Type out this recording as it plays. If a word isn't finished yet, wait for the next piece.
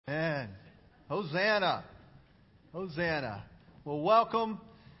Hosanna. Hosanna. Well, welcome.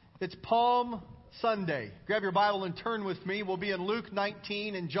 It's Palm Sunday. Grab your Bible and turn with me. We'll be in Luke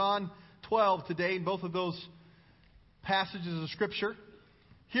 19 and John 12 today, in both of those passages of Scripture.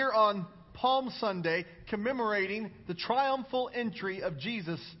 Here on Palm Sunday, commemorating the triumphal entry of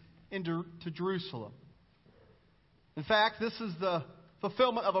Jesus into Jerusalem. In fact, this is the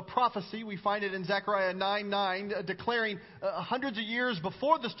fulfillment of a prophecy. We find it in Zechariah 9:9, declaring hundreds of years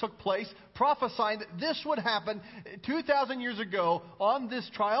before this took place, prophesying that this would happen 2,000 years ago on this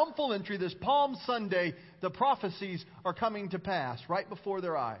triumphal entry, this Palm Sunday. The prophecies are coming to pass right before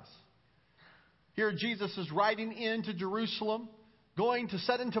their eyes. Here Jesus is riding into Jerusalem, going to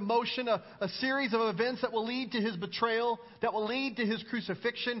set into motion a series of events that will lead to His betrayal, that will lead to His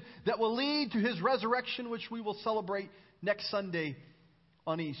crucifixion, that will lead to His resurrection, which we will celebrate next Sunday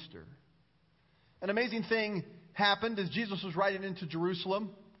on Easter. An amazing thing happened as Jesus was riding into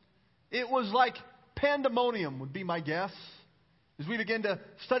Jerusalem. It was like pandemonium, would be my guess. As we begin to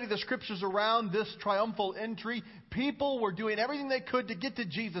study the Scriptures around this triumphal entry, people were doing everything they could to get to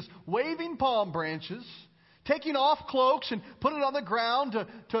Jesus, waving palm branches, taking off cloaks and putting it on the ground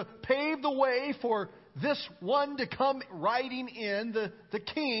to pave the way for this one to come riding in, the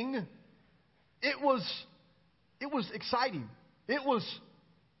King. It was exciting. It was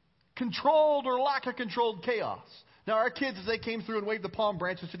controlled or lack of controlled chaos. Now, our kids, as they came through and waved the palm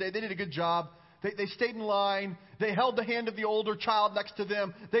branches today, they did a good job. They stayed in line. They held the hand of the older child next to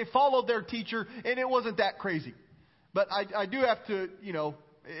them. They followed their teacher, and it wasn't that crazy. But I do have to,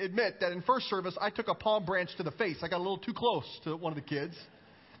 admit that in first service, I took a palm branch to the face. I got a little too close to one of the kids.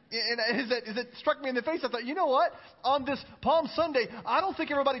 And as it struck me in the face, I thought, you know what? On this Palm Sunday, I don't think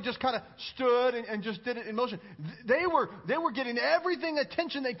everybody just kind of stood and just did it in motion. They were getting everything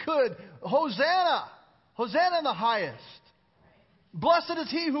attention they could. Hosanna! Hosanna in the highest. Blessed is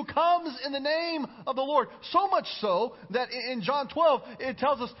he who comes in the name of the Lord. So much so that in John 12, it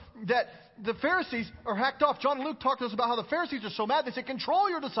tells us that the Pharisees are hacked off. John and Luke talk to us about how the Pharisees are so mad. They say, control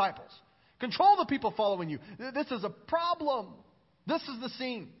your disciples. Control the people following you. This is a problem. This is the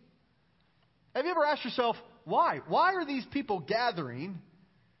scene. Have you ever asked yourself, why? Why are these people gathering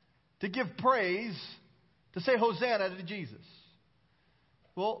to give praise, to say Hosanna to Jesus?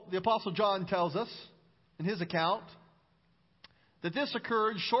 Well, the Apostle John tells us in his account that this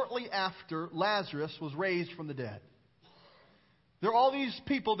occurred shortly after Lazarus was raised from the dead. There are all these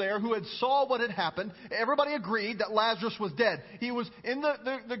people there who had saw what had happened. Everybody agreed that Lazarus was dead. He was in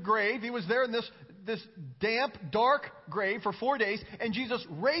the grave. He was there in this damp, dark grave for 4 days, and Jesus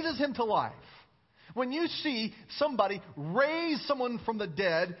raises him to life. When you see somebody raise someone from the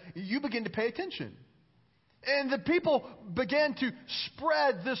dead, you begin to pay attention. And the people began to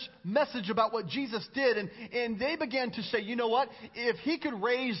spread this message about what Jesus did, and they began to say, you know what? If he could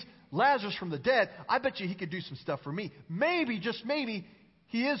raise Lazarus from the dead, I bet you he could do some stuff for me. Maybe, just maybe,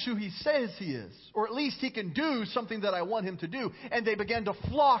 he is who he says he is. Or at least he can do something that I want him to do. And they began to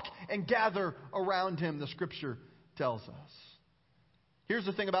flock and gather around him, the Scripture tells us. Here's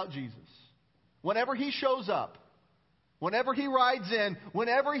the thing about Jesus. Whenever he shows up, whenever he rides in,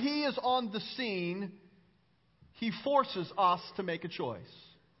 whenever he is on the scene, he forces us to make a choice.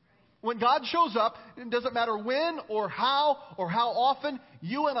 When God shows up, it doesn't matter when or how often,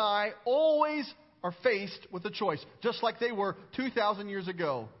 you and I always are faced with a choice, just like they were 2,000 years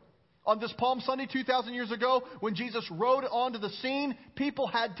ago. On this Palm Sunday 2,000 years ago, when Jesus rode onto the scene, people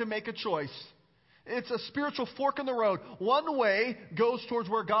had to make a choice. It's a spiritual fork in the road. One way goes towards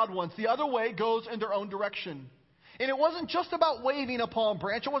where God wants. The other way goes in their own direction. And it wasn't just about waving a palm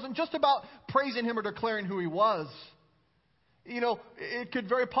branch. It wasn't just about praising Him or declaring who He was. It could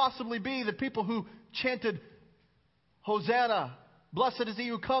very possibly be the people who chanted, Hosanna, blessed is he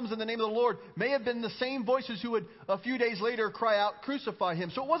who comes in the name of the Lord, may have been the same voices who would a few days later cry out, crucify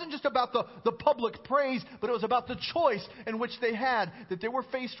him. So it wasn't just about the public praise, but it was about the choice in which they had, that they were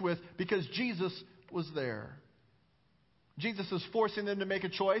faced with, because Jesus was there. Jesus is forcing them to make a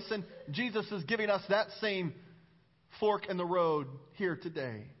choice, and Jesus is giving us that same fork in the road here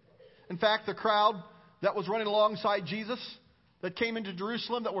today. In fact, the crowd that was running alongside Jesus, that came into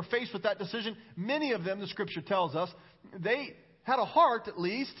Jerusalem, that were faced with that decision, many of them, the Scripture tells us, they had a heart, at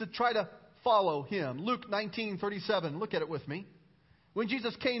least, to try to follow Him. Luke 19:37. Look at it with me. When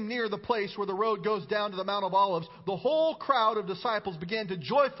Jesus came near the place where the road goes down to the Mount of Olives, the whole crowd of disciples began to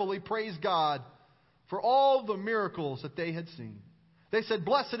joyfully praise God for all the miracles that they had seen. They said,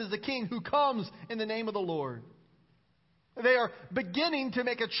 blessed is the King who comes in the name of the Lord. They are beginning to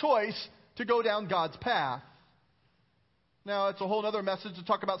make a choice to go down God's path. Now, it's a whole other message to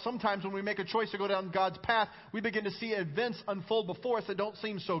talk about sometimes when we make a choice to go down God's path, we begin to see events unfold before us that don't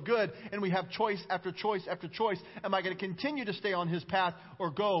seem so good, and we have choice after choice after choice. Am I going to continue to stay on His path or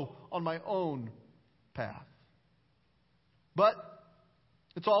go on my own path? But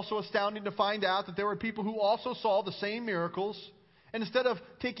it's also astounding to find out that there were people who also saw the same miracles, and instead of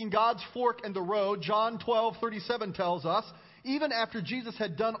taking God's fork in the road, John 12:37 tells us, even after Jesus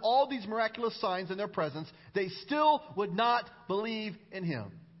had done all these miraculous signs in their presence, they still would not believe in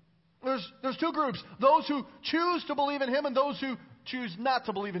Him. There's two groups. Those who choose to believe in Him and those who choose not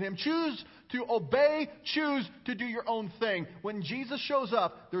to believe in Him. Choose to obey, choose to do your own thing. When Jesus shows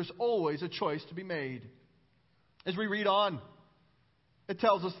up, there's always a choice to be made. As we read on, it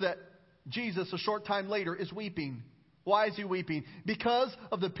tells us that Jesus, a short time later, is weeping. Why is He weeping? Because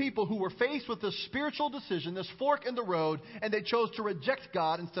of the people who were faced with this spiritual decision, this fork in the road, and they chose to reject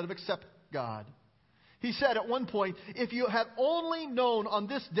God instead of accept God. He said at one point, if you had only known on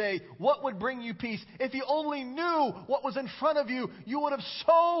this day what would bring you peace, if you only knew what was in front of you, you would have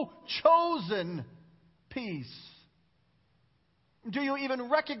so chosen peace. Do you even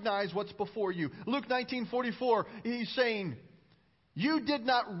recognize what's before you? Luke 19:44, He's saying, you did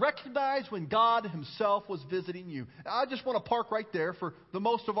not recognize when God Himself was visiting you. I just want to park right there for the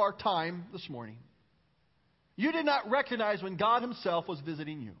most of our time this morning. You did not recognize when God Himself was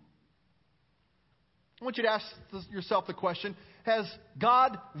visiting you. I want you to ask yourself the question, has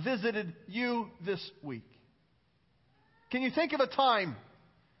God visited you this week? Can you think of a time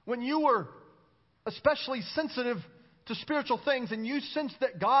when you were especially sensitive to spiritual things and you sensed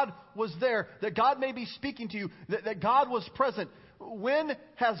that God was there, that God may be speaking to you, that God was present? When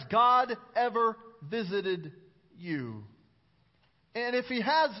has God ever visited you? And if He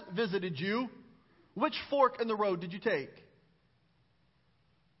has visited you, which fork in the road did you take?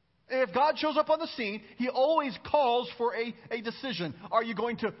 If God shows up on the scene, He always calls for a decision. Are you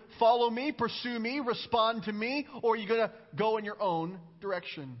going to follow me, pursue me, respond to me, or are you going to go in your own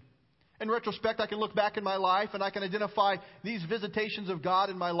direction? In retrospect, I can look back in my life and I can identify these visitations of God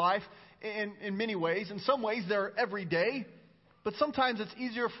in my life in many ways. In some ways, they're every day. But sometimes it's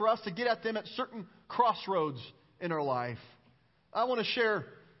easier for us to get at them at certain crossroads in our life. I want to share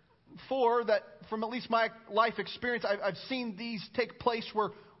 4 that from at least my life experience, I've seen these take place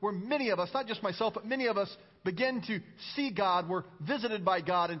where many of us, not just myself, but many of us begin to see God. We're visited by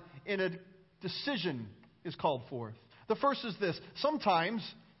God and a decision is called forth. The first is this. Sometimes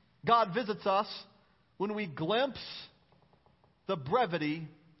God visits us when we glimpse the brevity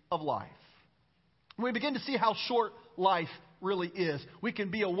of life. When we begin to see how short life really is. We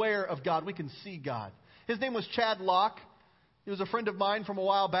can be aware of God. We can see God. His name was Chad Locke. He was a friend of mine from a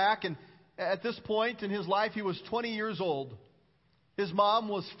while back, and at this point in his life, he was 20 years old. His mom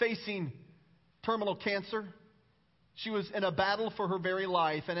was facing terminal cancer. She was in a battle for her very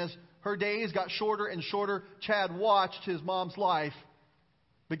life, and as her days got shorter and shorter, Chad watched his mom's life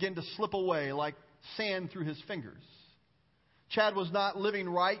begin to slip away like sand through his fingers. Chad was not living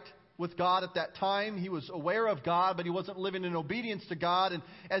right with God at that time. He was aware of God, but he wasn't living in obedience to God. And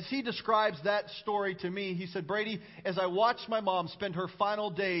as he describes that story to me, he said, Brady, as I watched my mom spend her final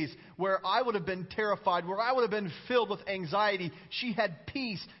days where I would have been terrified, where I would have been filled with anxiety, she had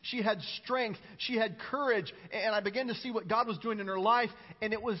peace, she had strength, she had courage. And I began to see what God was doing in her life.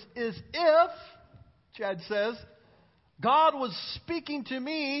 And it was as if, Chad says, God was speaking to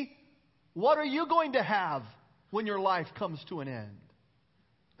me, what are you going to have when your life comes to an end?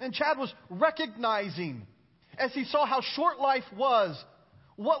 And Chad was recognizing, as he saw how short life was,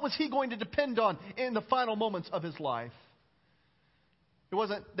 what was he going to depend on in the final moments of his life. It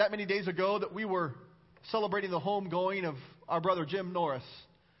wasn't that many days ago that we were celebrating the homegoing of our brother Jim Norris.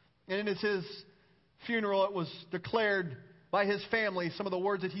 And in his funeral, it was declared by his family some of the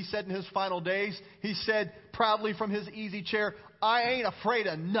words that he said in his final days. He said proudly from his easy chair, I ain't afraid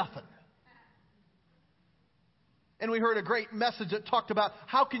of nothing. And we heard a great message that talked about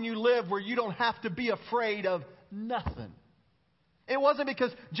how can you live where you don't have to be afraid of nothing. It wasn't because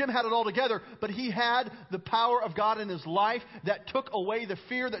Jim had it all together, but he had the power of God in his life that took away the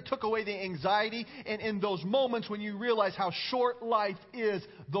fear, that took away the anxiety. And in those moments when you realize how short life is,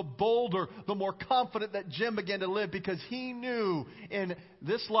 the bolder, the more confident that Jim began to live, because he knew in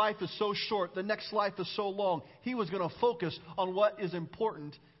this life is so short, the next life is so long, he was going to focus on what is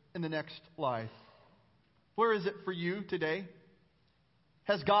important in the next life. Where is it for you today?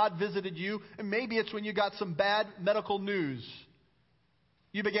 Has God visited you? And maybe it's when you got some bad medical news.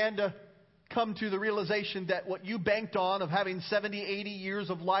 You began to come to the realization that what you banked on of having 70, 80 years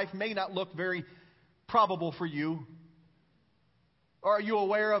of life may not look very probable for you. Or are you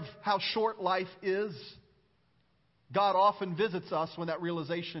aware of how short life is? God often visits us when that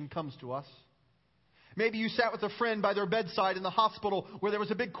realization comes to us. Maybe you sat with a friend by their bedside in the hospital where there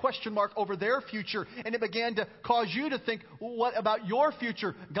was a big question mark over their future, and it began to cause you to think, well, what about your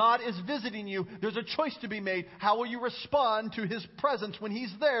future? God is visiting you. There's a choice to be made. How will you respond to His presence when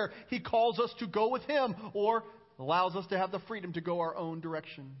He's there? He calls us to go with Him, or allows us to have the freedom to go our own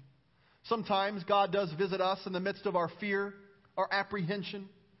direction. Sometimes God does visit us in the midst of our fear, our apprehension.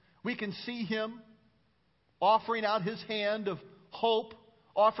 We can see Him offering out His hand of hope,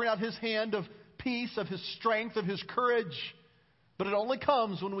 offering out His hand of peace, of His strength, of His courage. But it only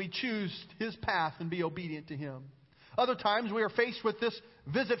comes when we choose His path and be obedient to Him. Other times we are faced with this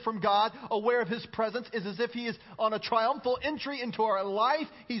visit from God, aware of His presence, is as if He is on a triumphal entry into our life.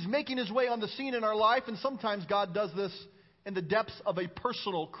 He's making His way on the scene in our life, and sometimes God does this in the depths of a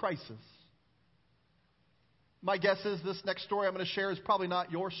personal crisis. My guess is this next story I'm going to share is probably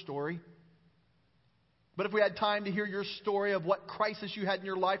not your story. But if we had time to hear your story of what crisis you had in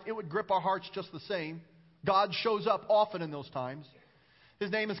your life, it would grip our hearts just the same. God shows up often in those times.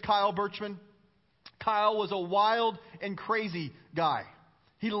 His name is Kyle Birchman. Kyle was a wild and crazy guy.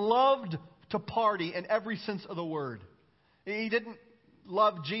 He loved to party in every sense of the word. He didn't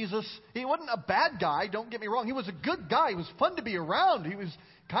love Jesus. He wasn't a bad guy, don't get me wrong. He was a good guy. He was fun to be around. He was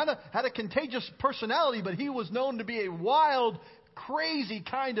kind of had a contagious personality, but he was known to be a wild, crazy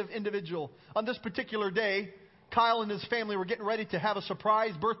kind of individual. On this particular day, Kyle and his family were getting ready to have a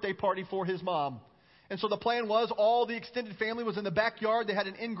surprise birthday party for his mom. And so the plan was all the extended family was in the backyard. They had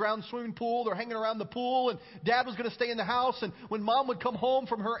an in-ground swimming pool. They're hanging around the pool. And Dad was going to stay in the house. And when Mom would come home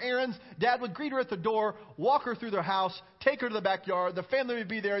from her errands, Dad would greet her at the door, walk her through their house, take her to the backyard. The family would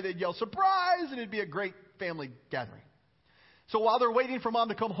be there. They'd yell, "Surprise!" And it'd be a great family gathering. So while they're waiting for Mom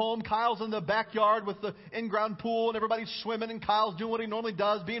to come home, Kyle's in the backyard with the in-ground pool and everybody's swimming, and Kyle's doing what he normally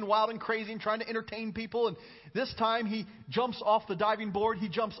does, being wild and crazy and trying to entertain people. And this time he jumps off the diving board. He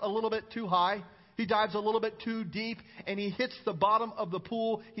jumps a little bit too high. He dives a little bit too deep, and he hits the bottom of the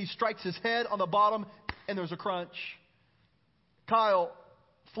pool. He strikes his head on the bottom, and there's a crunch. Kyle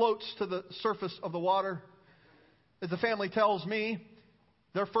floats to the surface of the water. As the family tells me,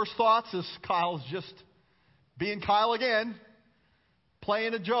 their first thoughts is Kyle's just being Kyle again,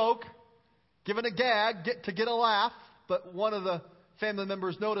 playing a joke, giving a gag to get a laugh. But one of the family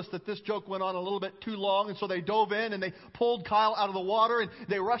members noticed that this joke went on a little bit too long, and so they dove in and they pulled Kyle out of the water and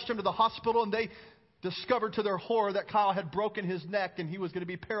they rushed him to the hospital, and they discovered to their horror that Kyle had broken his neck and he was going to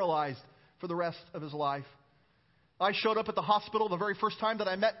be paralyzed for the rest of his life. I showed up at the hospital the very first time that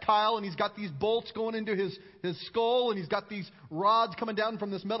I met Kyle, and he's got these bolts going into his skull, and he's got these rods coming down from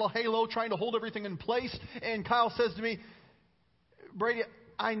this metal halo trying to hold everything in place. And Kyle says to me, "Brady,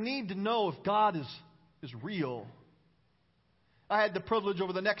 I need to know if God is real." I had the privilege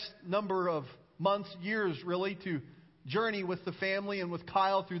over the next number of months, years really, to journey with the family and with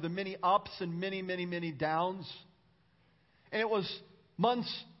Kyle through the many ups and many, many, many downs. And it was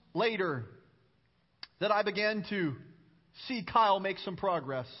months later that I began to see Kyle make some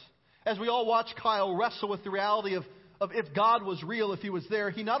progress. As we all watched Kyle wrestle with the reality of if God was real, if He was there,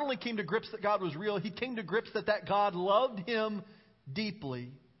 he not only came to grips that God was real, he came to grips that God loved him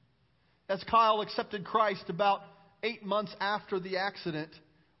deeply. As Kyle accepted Christ about 8 months after the accident,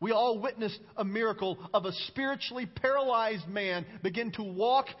 we all witnessed a miracle of a spiritually paralyzed man begin to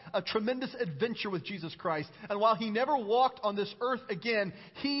walk a tremendous adventure with Jesus Christ. And while he never walked on this earth again,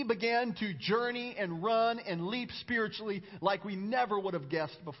 he began to journey and run and leap spiritually like we never would have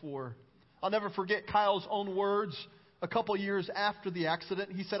guessed before. I'll never forget Kyle's own words a couple years after the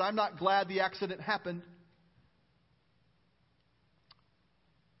accident. He said, "I'm not glad the accident happened,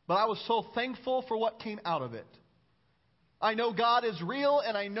 but I was so thankful for what came out of it. I know God is real,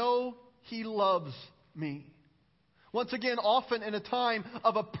 and I know He loves me." Once again, often in a time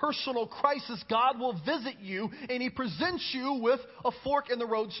of a personal crisis, God will visit you, and He presents you with a fork in the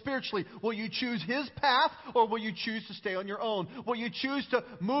road spiritually. Will you choose His path, or will you choose to stay on your own? Will you choose to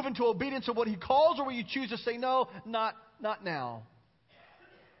move into obedience of what He calls, or will you choose to say, "No, not now"?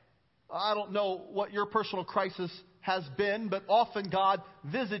 I don't know what your personal crisis has been, but often God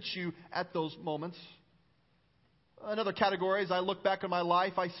visits you at those moments. Another category, as I look back on my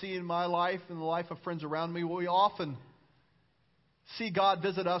life, I see in my life and the life of friends around me, we often see God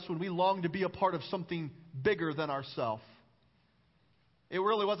visit us when we long to be a part of something bigger than ourselves. It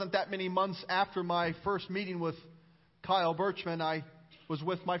really wasn't that many months after my first meeting with Kyle Birchman, I was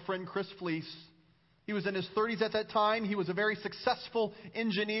with my friend Chris Fleece. He was in his 30s at that time. He was a very successful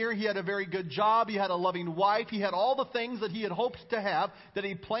engineer. He had a very good job. He had a loving wife. He had all the things that he had hoped to have, that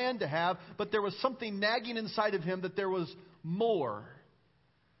he planned to have. But there was something nagging inside of him that there was more.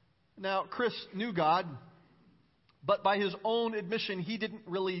 Now, Chris knew God, But by his own admission, he didn't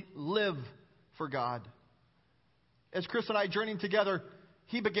really live for God. As Chris and I journeyed together,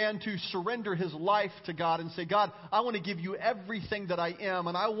 he began to surrender his life to God and say, God, I want to give you everything that I am,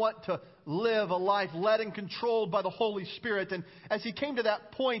 and I want to live a life led and controlled by the Holy Spirit. And as he came to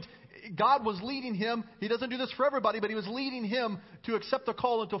that point, God was leading him. He doesn't do this for everybody, but he was leading him to accept the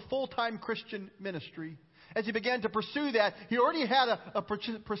call into full-time Christian ministry. As he began to pursue that, he already had a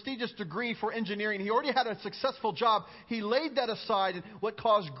prestigious degree for engineering. He already had a successful job. He laid that aside, and what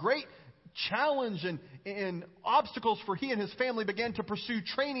caused great challenge and obstacles for he and his family began to pursue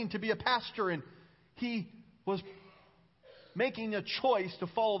training to be a pastor. And he was making a choice to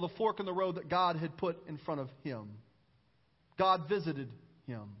follow the fork in the road that God had put in front of him. God visited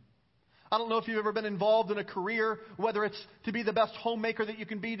him. I don't know if you've ever been involved in a career, whether it's to be the best homemaker that you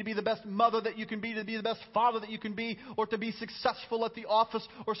can be, to be the best mother that you can be, to be the best father that you can be, or to be successful at the office,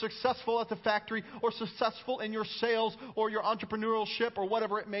 or successful at the factory, or successful in your sales, or your entrepreneurship, or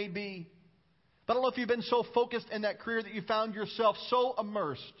whatever it may be. But I don't know if you've been so focused in that career that you found yourself so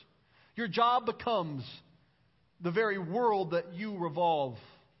immersed. Your job becomes the very world that you revolve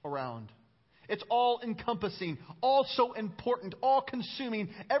around. It's all-encompassing, all so important, all-consuming.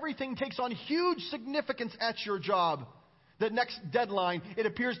 Everything takes on huge significance at your job. The next deadline, it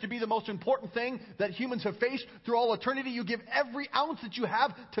appears to be the most important thing that humans have faced through all eternity. You give every ounce that you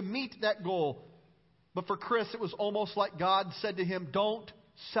have to meet that goal. But for Chris, it was almost like God said to him, don't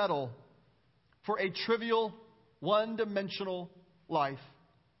settle for a trivial, one-dimensional life.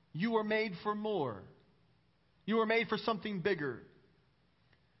 You were made for more. You were made for something bigger.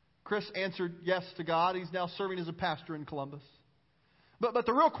 Chris answered yes to God. He's now serving as a pastor in Columbus. But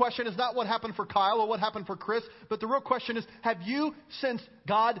the real question is not what happened for Kyle or what happened for Chris, but the real question is, have you sensed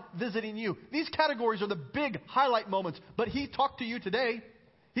God visiting you? These categories are the big highlight moments, but He talked to you today.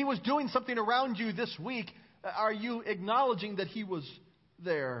 He was doing something around you this week. Are you acknowledging that He was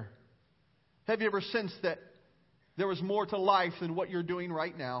there? Have you ever sensed that there was more to life than what you're doing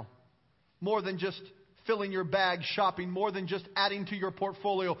right now? More than just filling your bag shopping, more than just adding to your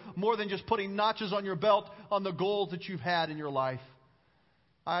portfolio, more than just putting notches on your belt on the goals that you've had in your life.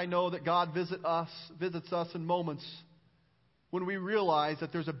 I know that God visits us in moments when we realize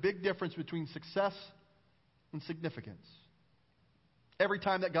that there's a big difference between success and significance. Every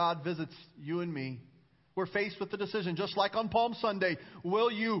time that God visits you and me, we're faced with the decision, just like on Palm Sunday,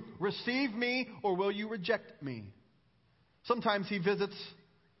 will you receive me or will you reject me? Sometimes He visits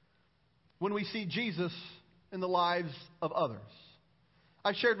when we see Jesus in the lives of others.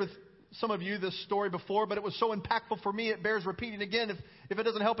 I've shared with some of you this story before, but it was so impactful for me, it bears repeating again if it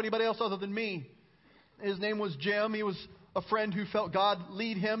doesn't help anybody else other than me. His name was Jim. He was a friend who felt God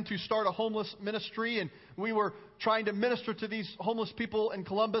lead him to start a homeless ministry, and we were trying to minister to these homeless people in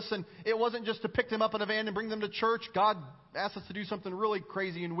Columbus, and it wasn't just to pick them up in a van and bring them to church. God asked us to do something really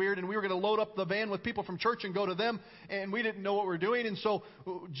crazy and weird, and we were going to load up the van with people from church and go to them, and we didn't know what we were doing, and so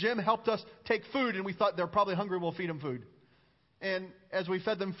Jim helped us take food, and we thought they're probably hungry, we'll feed them food. And as we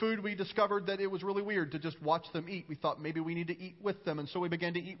fed them food, we discovered that it was really weird to just watch them eat. We thought maybe we need to eat with them. And so we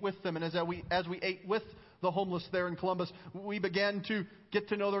began to eat with them. And as we ate with the homeless there in Columbus, we began to get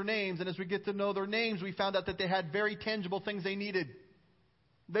to know their names. And as we get to know their names, we found out that they had very tangible things they needed.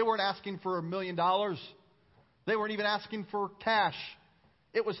 They weren't asking for $1 million. They weren't even asking for cash.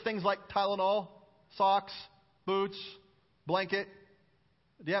 It was things like Tylenol, socks, boots, blanket.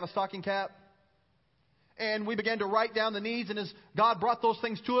 Do you have a stocking cap? And we began to write down the needs, and as God brought those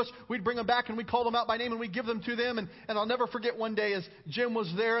things to us, we'd bring them back and we'd call them out by name and we'd give them to them. And I'll never forget one day as Jim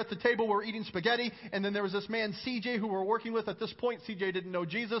was there at the table, we were eating spaghetti, and then there was this man, CJ, who we were working with at this point. CJ didn't know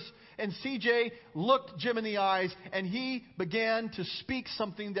Jesus, and CJ looked Jim in the eyes, and he began to speak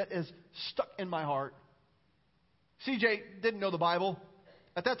something that is stuck in my heart. CJ didn't know the Bible.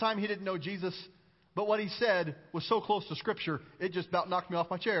 At that time, he didn't know Jesus, but what he said was so close to Scripture, it just about knocked me off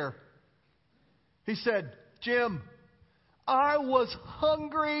my chair. He said, Jim, I was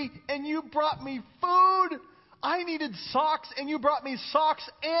hungry and you brought me food. I needed socks and you brought me socks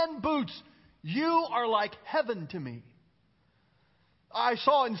and boots. You are like heaven to me. I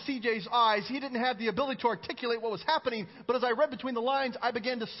saw in CJ's eyes, he didn't have the ability to articulate what was happening, but as I read between the lines, I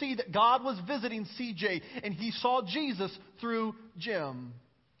began to see that God was visiting CJ and he saw Jesus through Jim.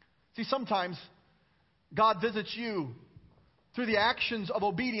 See, sometimes God visits you through the actions of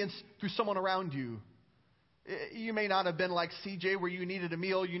obedience through someone around you. You may not have been like CJ where you needed a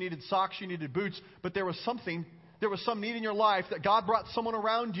meal, you needed socks, you needed boots, but there was some need in your life that God brought someone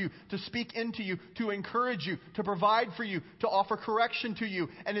around you to speak into you, to encourage you, to provide for you, to offer correction to you.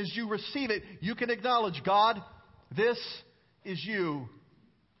 And as you receive it, you can acknowledge, God, this is you.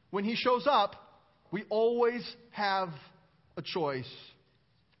 When He shows up, We always have a choice.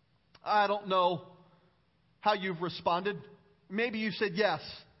 I don't know how you've responded. Maybe you said yes.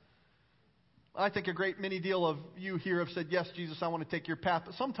 I think a great many deal of you here have said, yes, Jesus, I want to take your path.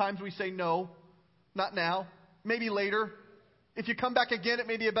 But sometimes we say no, not now, maybe later. If you come back again, it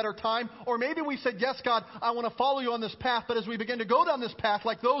may be a better time. Or maybe we said, yes, God, I want to follow you on this path. But as we begin to go down this path,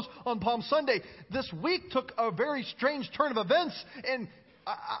 like those on Palm Sunday, this week took a very strange turn of events. And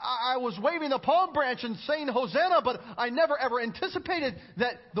I was waving the palm branch and saying Hosanna, but I never ever anticipated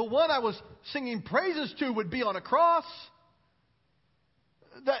that the one I was singing praises to would be on a cross.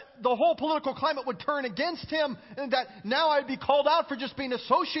 That the whole political climate would turn against him, and that now I'd be called out for just being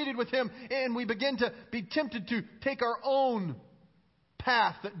associated with him, and we begin to be tempted to take our own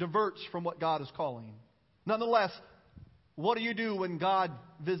path that diverts from what God is calling. Nonetheless, what do you do when God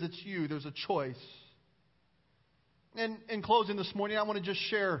visits you? There's a choice. And in closing this morning, I want to just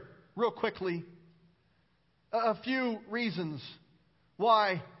share real quickly a few reasons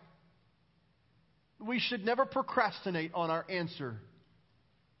why we should never procrastinate on our answer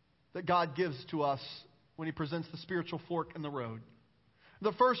that God gives to us when He presents the spiritual fork in the road.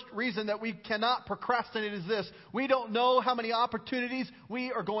 The first reason that we cannot procrastinate is this: we don't know how many opportunities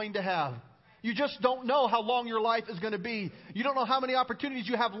we are going to have. You just don't know how long your life is going to be. You don't know how many opportunities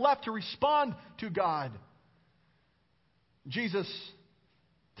you have left to respond to God. Jesus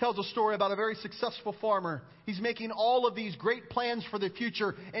tells a story about a very successful farmer. He's making all of these great plans for the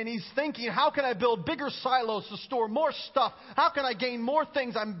future, and he's thinking, how can I build bigger silos to store more stuff? How can I gain more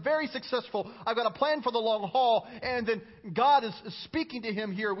things? I'm very successful. I've got a plan for the long haul. And then God is speaking to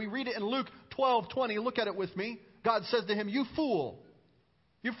him here. We read it in Luke 12:20. Look at it with me. God says to him, you fool.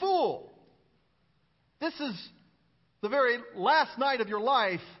 You fool. This is the very last night of your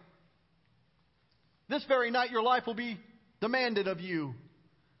life. This very night your life will be demanded of you.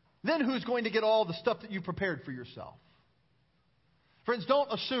 Then who's going to get all the stuff that you prepared for yourself? Friends,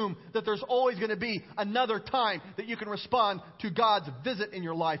 don't assume that there's always going to be another time that you can respond to God's visit in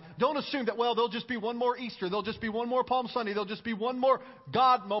your life. Don't assume that, well, there'll just be one more Easter. There'll just be one more Palm Sunday. There'll just be one more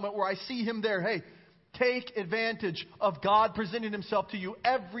God moment where I see Him there. Hey, take advantage of God presenting Himself to you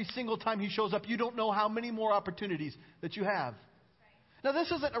every single time He shows up. You don't know how many more opportunities that you have. Now,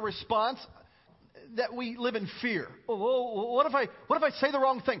 this isn't a response that we live in fear. Oh, what if I say the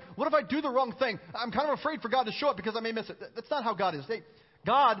wrong thing? What if I do the wrong thing? I'm kind of afraid for God to show up because I may miss it. That's not how God is.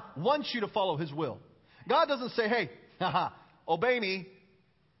 God wants you to follow His will. God doesn't say, hey, obey me,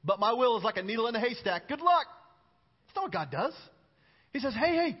 but my will is like a needle in a haystack. Good luck. That's not what God does. He says,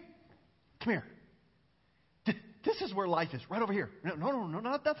 hey, come here. This is where life is, right over here. No,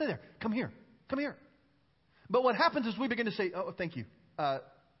 not there. Come here. But what happens is we begin to say, oh, thank you.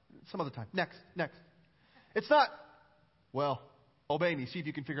 Some other time. Next. It's not, well, obey me. See if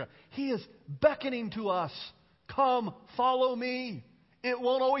you can figure it out. He is beckoning to us. Come, follow me. It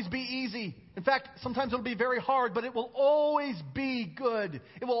won't always be easy. In fact, sometimes it'll be very hard, but it will always be good.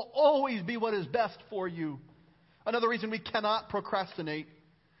 It will always be what is best for you. Another reason we cannot procrastinate.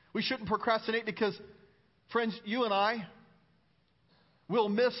 We shouldn't procrastinate because, friends, you and I will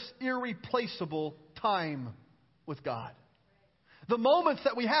miss irreplaceable time with God. The moments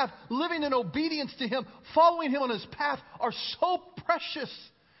that we have living in obedience to Him, following Him on His path, are so precious,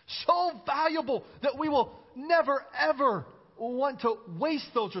 so valuable that we will never, ever want to waste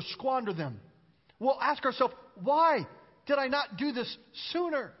those or squander them. We'll ask ourselves, why did I not do this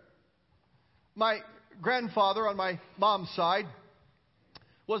sooner? My grandfather on my mom's side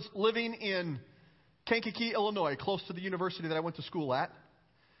was living in Kankakee, Illinois, close to the university that I went to school at.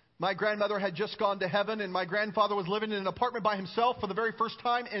 My grandmother had just gone to heaven, and my grandfather was living in an apartment by himself for the very first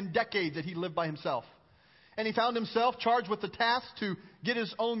time in decades that he lived by himself. And he found himself charged with the task to get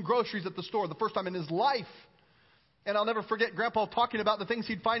his own groceries at the store, the first time in his life. And I'll never forget Grandpa talking about the things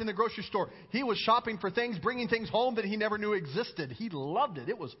he'd find in the grocery store. He was shopping for things, bringing things home that he never knew existed. He loved it.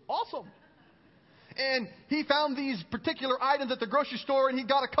 It was awesome. And he found these particular items at the grocery store, and he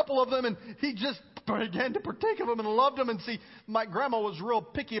got a couple of them, and he just began to partake of them and loved them. And see, my grandma was real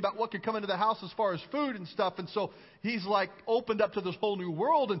picky about what could come into the house as far as food and stuff. And so he's like opened up to this whole new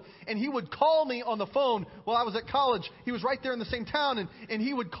world. And he would call me on the phone while I was at college. He was right there in the same town, and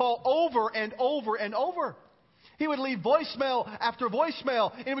he would call over and over and over. He would leave voicemail after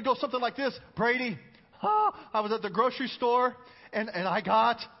voicemail, and it would go something like this: Brady, I was at the grocery store, and I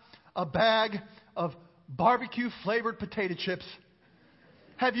got a bag of barbecue flavored potato chips.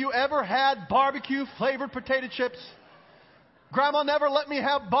 Have you ever had barbecue flavored potato chips? Grandma never let me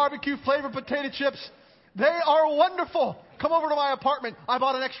have barbecue flavored potato chips. They are wonderful. Come over to my apartment. I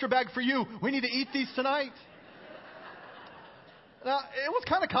bought an extra bag for you. We need to eat these tonight. Now, it was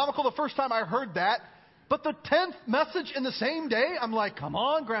kind of comical the first time I heard that. But the 10th message in the same day, I'm like, come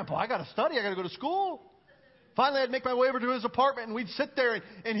on, Grandpa, I got to study. I got to go to school. Finally, I'd make my way over to his apartment, and we'd sit there,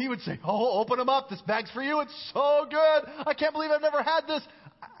 and he would say, oh, open them up. This bag's for you. It's so good. I can't believe I've never had this.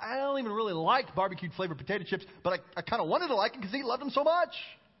 I don't even really like barbecued flavored potato chips, but I kind of wanted to like it because he loved them so much.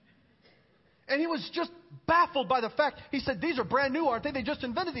 And he was just baffled by the fact. He said, these are brand new, aren't they? They just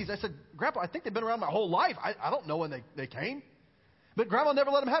invented these. I said, Grandpa, I think they've been around my whole life. I don't know when they came. But Grandma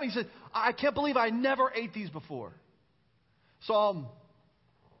never let him have it. He said, I can't believe I never ate these before. Psalm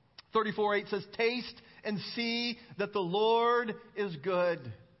 34:8 says, taste and see that the Lord is good.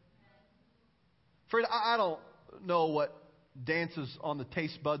 Friend, I don't know what dances on the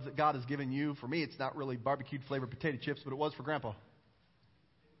taste buds that God has given you. For me, it's not really barbecued flavored potato chips, but it was for Grandpa.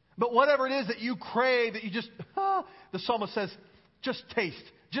 But whatever it is that you crave, that you just, the psalmist says, just taste.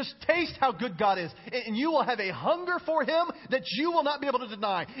 Just taste how good God is. And you will have a hunger for Him that you will not be able to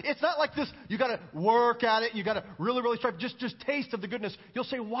deny. It's not like this, you got to work at it. You got to really, really strive. Just taste of the goodness. You'll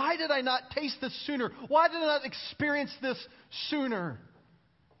say, why did I not taste this sooner? Why did I not experience this sooner?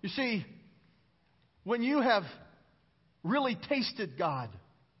 You see, when you have really tasted God,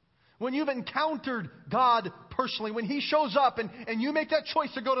 when you've encountered God personally, when He shows up and you make that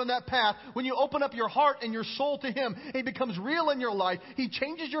choice to go down that path, when you open up your heart and your soul to Him, He becomes real in your life. He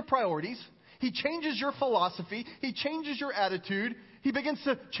changes your priorities. He changes your philosophy. He changes your attitude. He begins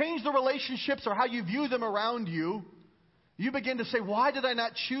to change the relationships or how you view them around you. You begin to say, why did I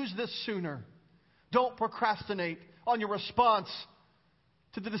not choose this sooner? Don't procrastinate on your response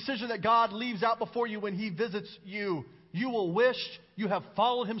to the decision that God leaves out before you when He visits you. You will wish you have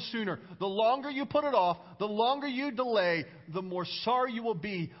followed Him sooner. The longer you put it off, the longer you delay, the more sorry you will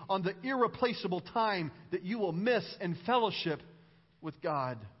be on the irreplaceable time that you will miss in fellowship with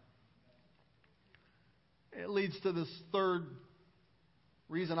God. It leads to this third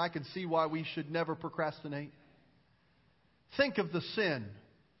reason I can see why we should never procrastinate. Think of the sin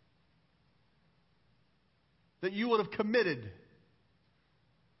that you would have committed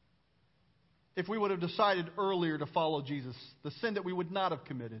if we would have decided earlier to follow Jesus, the sin that we would not have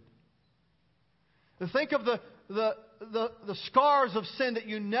committed. To think of the scars of sin that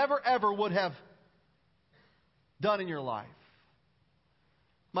you never ever would have done in your life.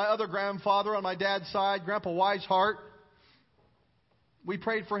 My other grandfather on my dad's side, Grandpa Weishart, we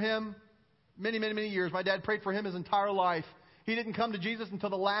prayed for him many, many, many years. My dad prayed for him his entire life. He didn't come to Jesus until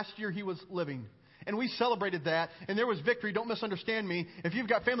the last year he was living. And we celebrated that, and there was victory. Don't misunderstand me. If you've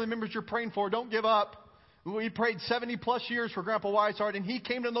got family members you're praying for, don't give up. We prayed 70 plus years for Grandpa Weishart, and he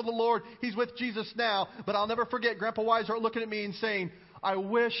came to know the Lord. He's with Jesus now. But I'll never forget Grandpa Weishart looking at me and saying, I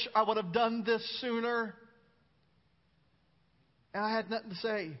wish I would have done this sooner. And I had nothing to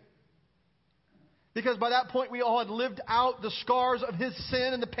say. Because by that point, we all had lived out the scars of his sin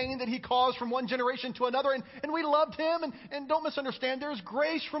and the pain that he caused from one generation to another. And we loved him. And don't misunderstand, there's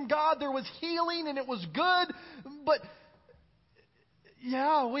grace from God. There was healing and it was good. But,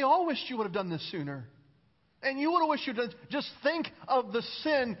 yeah, we all wished you would have done this sooner. And you would have wished you'd done. Just think of the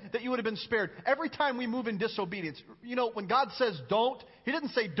sin that you would have been spared. Every time we move in disobedience, you know, when God says don't, He didn't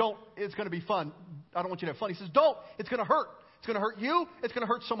say don't, it's going to be fun. I don't want you to have fun. He says don't, it's going to hurt. It's going to hurt you. It's going to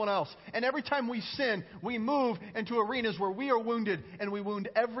hurt someone else. And every time we sin, we move into arenas where we are wounded and we wound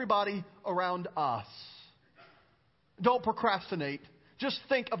everybody around us. Don't procrastinate. Just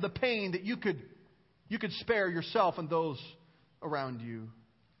think of the pain that you could spare yourself and those around you.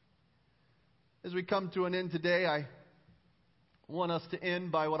 As we come to an end today, I want us to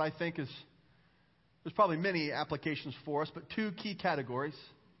end by what I think is, there's probably many applications for us, but two key categories.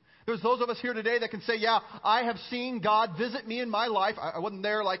 There's those of us here today that can say, yeah, I have seen God visit me in my life. I wasn't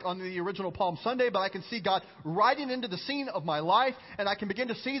there like on the original Palm Sunday, but I can see God riding into the scene of my life, and I can begin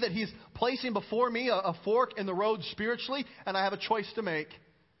to see that He's placing before me a fork in the road spiritually, and I have a choice to make.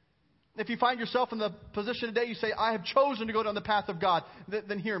 If you find yourself in the position today, you say, I have chosen to go down the path of God,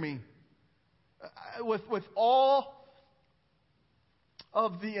 then hear me. With all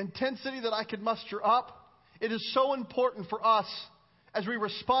of the intensity that I could muster up, it is so important for us as we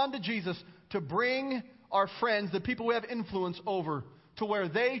respond to Jesus to bring our friends, the people we have influence over, to where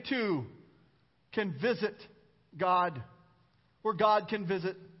they too can visit God, where God can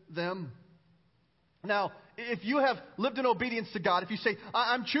visit them. Now, if you have lived in obedience to God, if you say,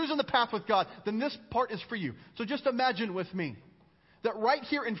 I'm choosing the path with God, then this part is for you. So just imagine with me that right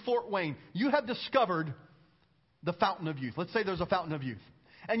here in Fort Wayne, you have discovered the fountain of youth. Let's say there's a fountain of youth.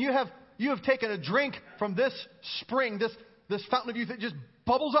 And you have taken a drink from this spring, this fountain of youth. It just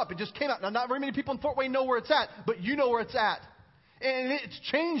bubbles up. It just came out. Now, not very many people in Fort Wayne know where it's at, but you know where it's at. And it's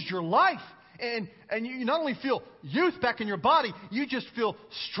changed your life. And you not only feel youth back in your body, you just feel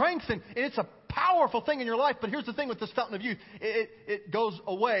strengthened. And it's a powerful thing in your life. But here's the thing with this fountain of youth. It goes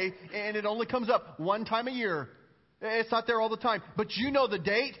away, and it only comes up one time a year. It's not there all the time. But you know the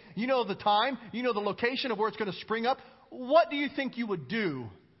date, you know the time, you know the location of where it's going to spring up. What do you think you would do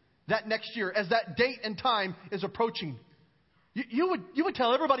that next year as that date and time is approaching? You would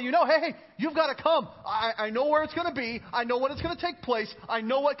tell everybody you know, hey, you've got to come. I know where it's going to be. I know when it's going to take place. I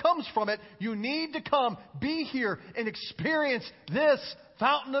know what comes from it. You need to come, be here, and experience this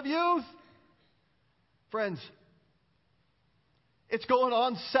fountain of youth. Friends, it's going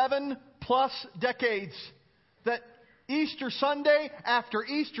on 7+ decades that Easter Sunday after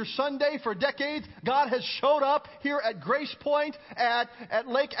Easter Sunday for decades, God has showed up here at Grace Point, at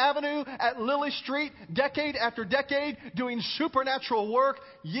Lake Avenue, at Lily Street, decade after decade, doing supernatural work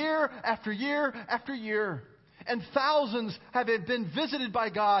year after year after year. And thousands have been visited by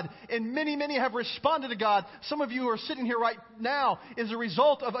God, and many have responded to God. Some of you who are sitting here right now is a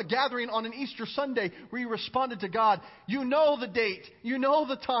result of a gathering on an Easter Sunday where you responded to God. You know the date, you know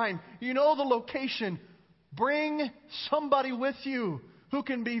the time, you know the location. Bring somebody with you who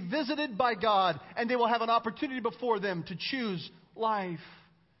can be visited by God, and they will have an opportunity before them to choose life.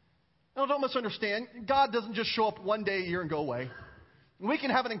 Now, don't misunderstand. God doesn't just show up one day a year and go away. We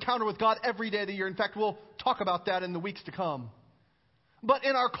can have an encounter with God every day of the year. In fact, we'll talk about that in the weeks to come. But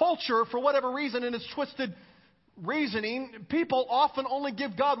in our culture, for whatever reason, in its twisted reasoning, people often only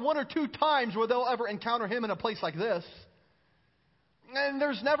give God 1 or 2 times where they'll ever encounter Him in a place like this. And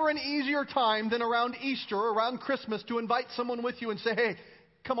there's never an easier time than around Easter, around Christmas, to invite someone with you and say, hey,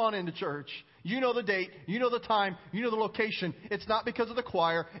 come on into church. You know the date, you know the time, you know the location. It's not because of the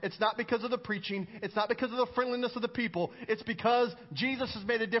choir. It's not because of the preaching. It's not because of the friendliness of the people. It's because Jesus has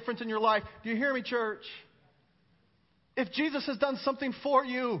made a difference in your life. Do you hear me, church? If Jesus has done something for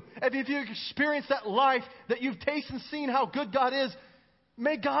you, if you've experienced that life, that you've tasted and seen how good God is,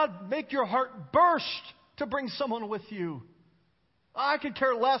 may God make your heart burst to bring someone with you. I could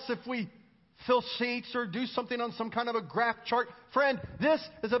care less if we fill seats or do something on some kind of a graph chart. Friend, this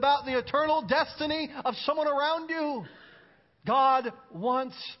is about the eternal destiny of someone around you. God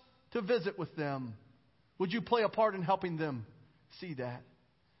wants to visit with them. Would you play a part in helping them see that?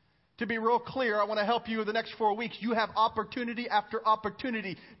 To be real clear, I want to help you the next 4 weeks. You have opportunity after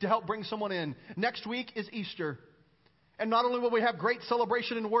opportunity to help bring someone in. Next week is Easter. And not only will we have great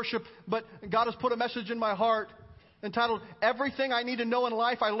celebration and worship, but God has put a message in my heart entitled, Everything I Need to Know in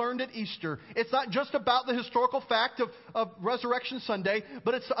Life I Learned at Easter. It's not just about the historical fact of Resurrection Sunday,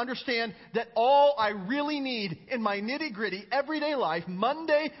 but it's to understand that all I really need in my nitty-gritty everyday life,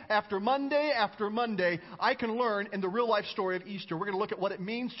 Monday after Monday after Monday, I can learn in the real life story of Easter. We're going to look at what it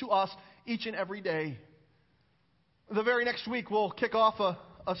means to us each and every day. The very next week, we'll kick off a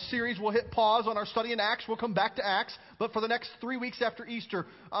series. We'll hit pause on our study in Acts. We'll come back to Acts. But for the next 3 weeks after Easter,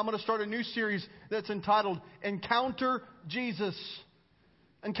 I'm going to start a new series that's entitled Encounter Jesus.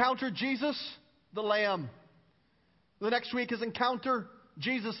 Encounter Jesus, the Lamb. The next week is Encounter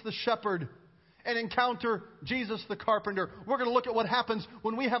Jesus, the Shepherd. And Encounter Jesus, the Carpenter. We're going to look at what happens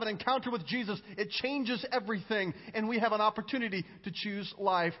when we have an encounter with Jesus. It changes everything. And we have an opportunity to choose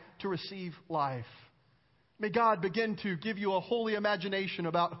life, to receive life. May God begin to give you a holy imagination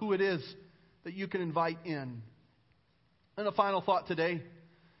about who it is that you can invite in. And a final thought today.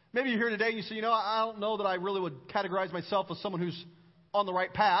 Maybe you're here today and you say, I don't know that I really would categorize myself as someone who's on the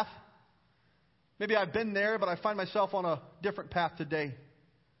right path. Maybe I've been there, but I find myself on a different path today.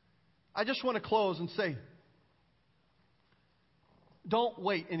 I just want to close and say, don't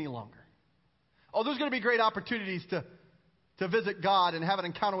wait any longer. Oh, there's going to be great opportunities to visit God and have an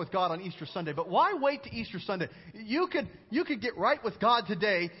encounter with God on Easter Sunday. But why wait to Easter Sunday? You could get right with God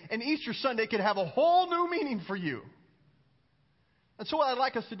today, and Easter Sunday could have a whole new meaning for you. And so what I'd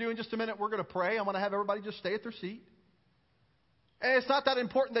like us to do in just a minute, we're going to pray. I'm going to have everybody just stay at their seat. And it's not that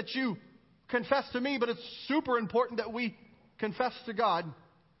important that you confess to me, but it's super important that we confess to God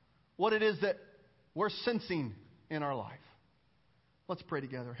what it is that we're sensing in our life. Let's pray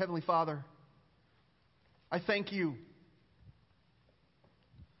together. Heavenly Father, I thank you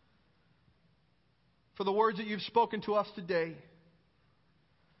for the words that you've spoken to us today.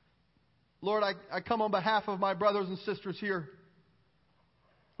 Lord, I come on behalf of my brothers and sisters here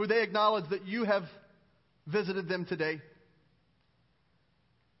who they acknowledge that you have visited them today.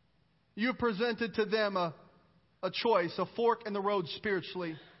 You presented to them a choice, a fork in the road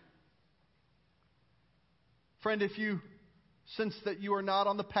spiritually. Friend, if you sense that you are not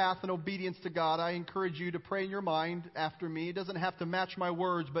on the path in obedience to God, I encourage you to pray in your mind after me. It doesn't have to match my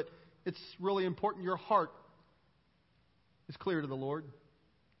words, but it's really important your heart is clear to the Lord.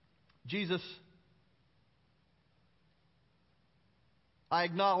 Jesus, I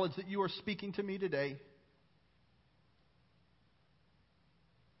acknowledge that you are speaking to me today.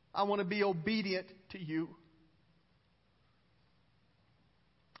 I want to be obedient to you.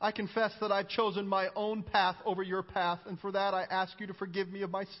 I confess that I've chosen my own path over your path, and for that I ask you to forgive me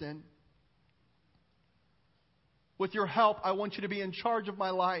of my sin. With your help, I want you to be in charge of my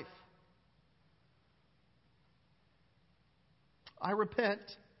life. I repent.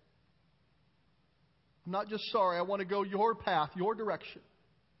 I'm not just sorry. I want to go your path, your direction.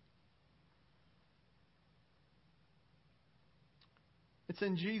 It's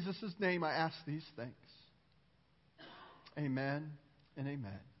in Jesus' name I ask these things. Amen and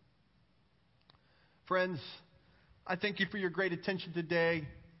amen. Friends, I thank you for your great attention today.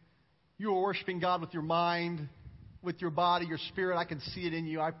 You are worshiping God with your mind, with your body, your spirit. I can see it in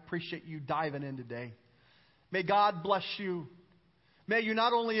you. I appreciate you diving in today. May God bless you. May you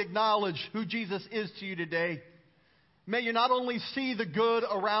not only acknowledge who Jesus is to you today, may you not only see the good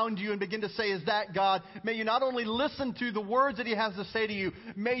around you and begin to say, is that God? May you not only listen to the words that He has to say to you,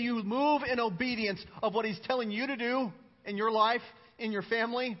 may you move in obedience of what He's telling you to do in your life, in your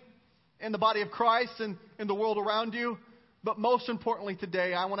family, in the body of Christ, and in the world around you. But most importantly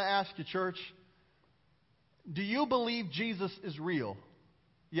today, I want to ask you, church, do you believe Jesus is real?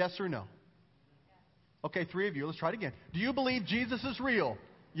 Yes or no? Okay, 3 of you. Let's try it again. Do you believe Jesus is real?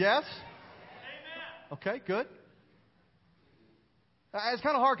 Yes? Okay, good. It's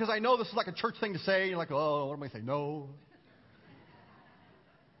kind of hard because I know this is like a church thing to say. You're like, oh, what am I going to say? No.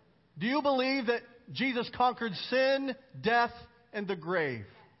 Do you believe that Jesus conquered sin, death, and the grave?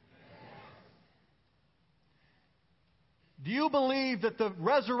 Do you believe that the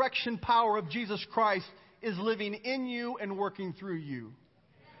resurrection power of Jesus Christ is living in you and working through you?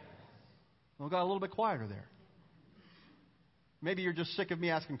 Well, got a little bit quieter there. Maybe you're just sick of me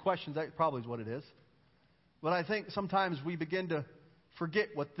asking questions. That probably is what it is. But I think sometimes we begin to forget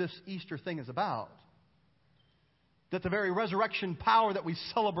what this Easter thing is about. That the very resurrection power that we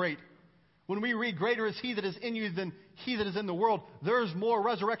celebrate, when we read, greater is He that is in you than he that is in the world, there's more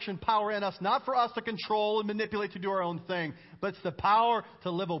resurrection power in us, not for us to control and manipulate to do our own thing, but it's the power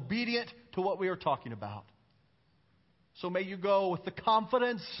to live obedient to what we are talking about. So may you go with the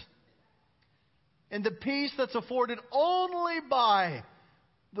confidence and the peace that's afforded only by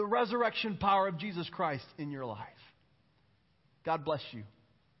the resurrection power of Jesus Christ in your life. God bless you.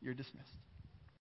 You're dismissed.